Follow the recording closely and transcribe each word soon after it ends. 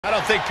I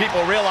don't think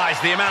people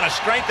realize the amount of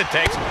strength it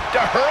takes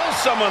to hurl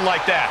someone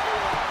like that.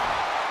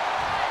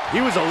 He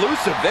was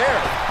elusive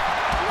there.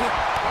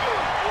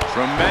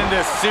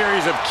 Tremendous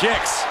series of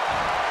kicks.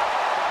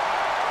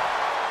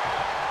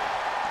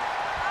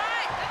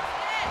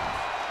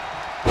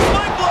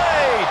 Sling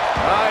blade!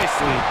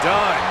 Nicely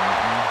done.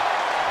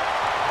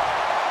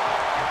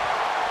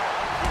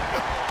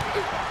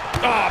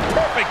 Oh,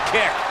 perfect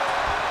kick.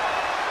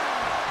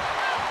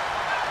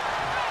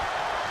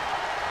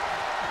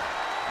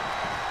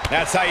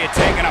 That's how you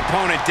take an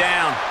opponent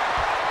down.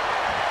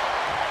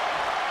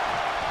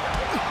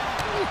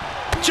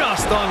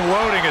 Just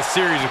unloading a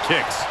series of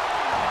kicks.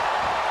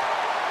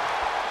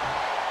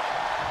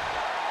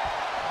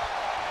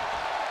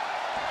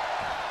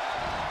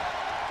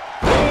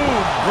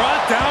 Boom!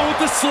 Brought down with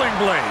the sling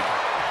blade.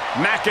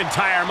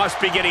 McIntyre must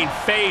be getting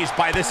phased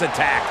by this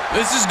attack.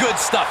 This is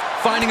good stuff.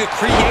 Finding a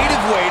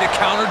creative way to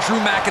counter Drew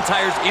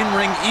McIntyre's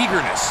in-ring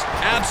eagerness.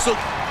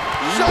 Absolutely.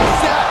 Shows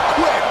that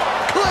quick.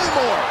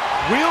 Claymore.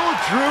 Will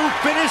Drew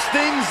finish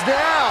things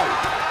now?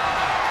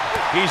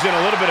 He's in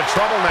a little bit of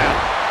trouble now.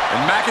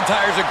 And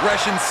McIntyre's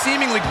aggression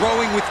seemingly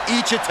growing with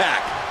each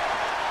attack.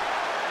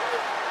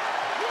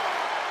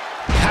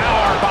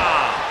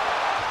 Powerbomb.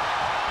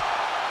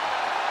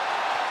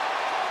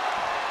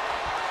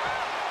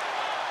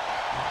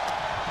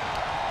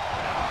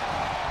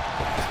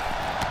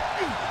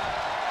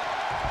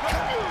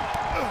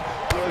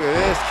 Look at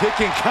this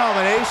kicking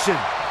combination.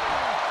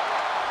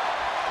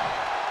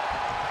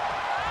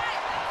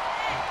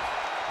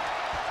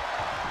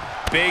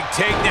 Big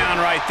takedown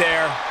right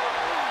there.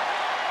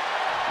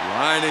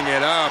 Lining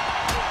it up.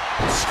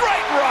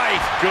 Straight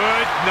right.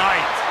 Good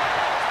night.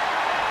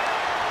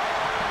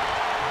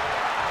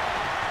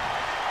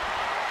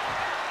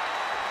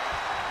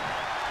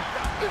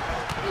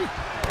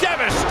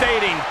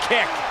 Devastating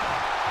kick.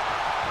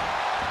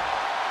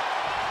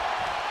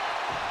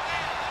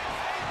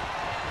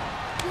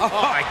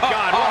 Oh my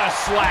God, what a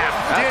slap.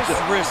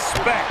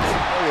 Disrespect.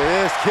 Look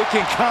at this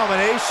kicking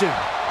combination.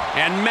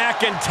 And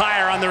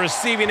McIntyre on the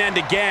receiving end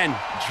again.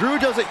 Drew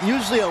doesn't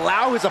usually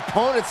allow his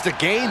opponents to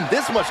gain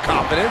this much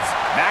confidence.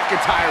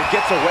 McIntyre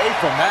gets away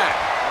from that.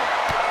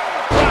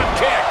 Drop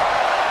kick.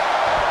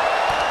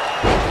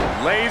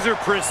 Laser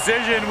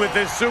precision with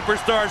this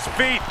superstar's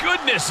feet.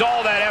 Goodness,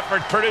 all that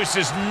effort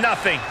produces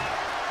nothing.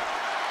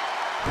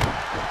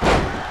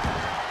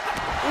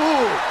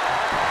 Ooh.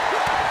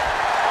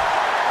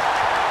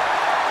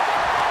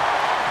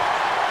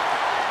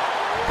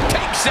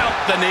 Takes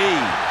out the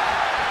knee.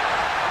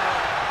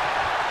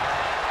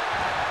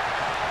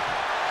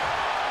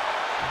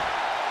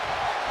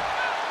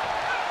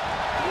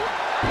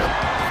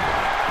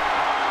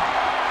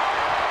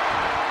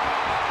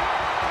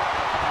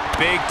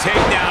 Big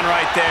takedown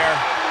right there.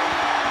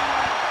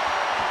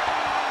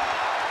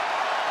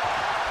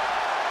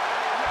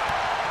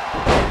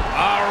 A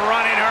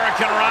running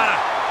Hurricane Rana.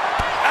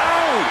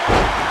 Ow!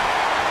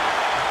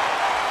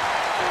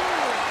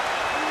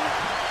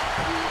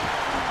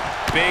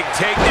 Big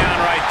takedown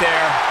right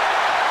there.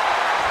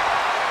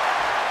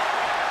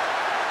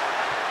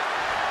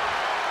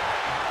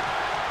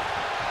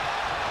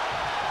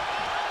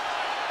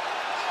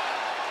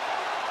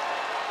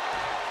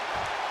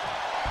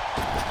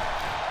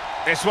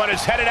 This one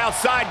is headed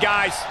outside,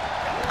 guys.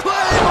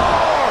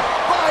 Claymore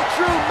by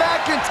Drew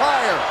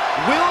McIntyre.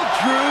 Will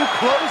Drew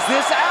close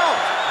this out?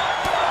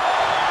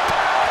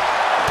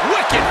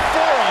 Wicked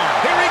forearm.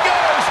 Here he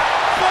goes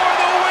for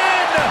the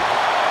win.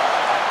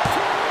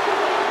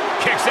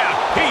 Kicks out.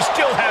 He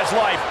still has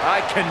life.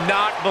 I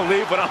cannot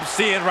believe what I'm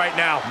seeing right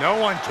now. No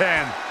one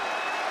can.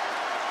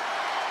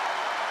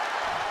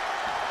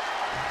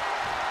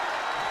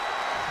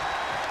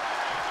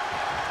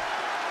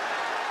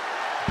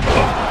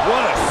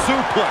 What a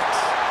suplex.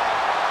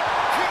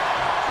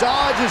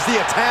 Dodges the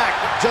attack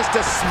just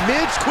a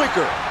smidge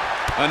quicker.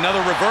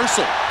 Another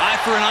reversal. Eye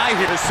for an eye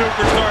here. The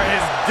superstar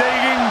is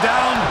digging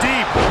down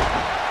deep.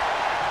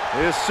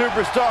 This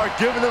superstar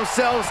giving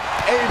themselves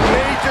a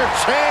major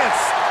chance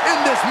in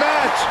this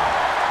match.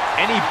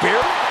 Any beer?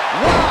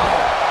 Wow!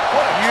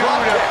 What a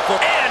drop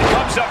kick. And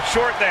comes up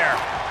short there.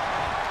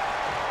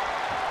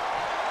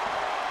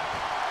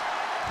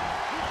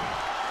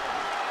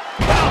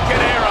 Falcon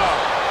arrow.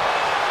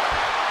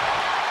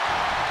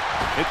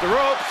 Hit the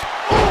ropes.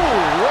 Ooh,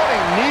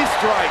 running knee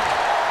strike.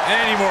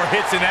 Any more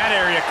hits in that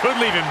area could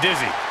leave him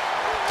dizzy.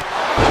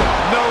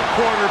 No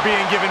quarter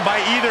being given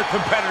by either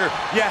competitor.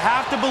 You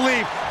have to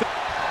believe.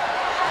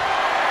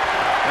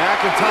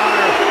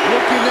 McIntyre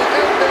looking to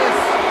end this.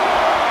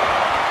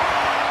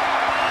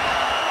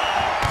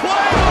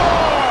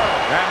 Claymore!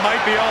 That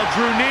might be all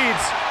Drew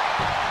needs.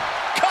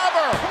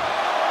 Cover.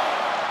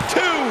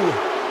 2.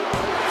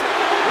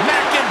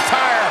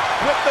 McIntyre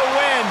with the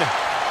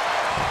win.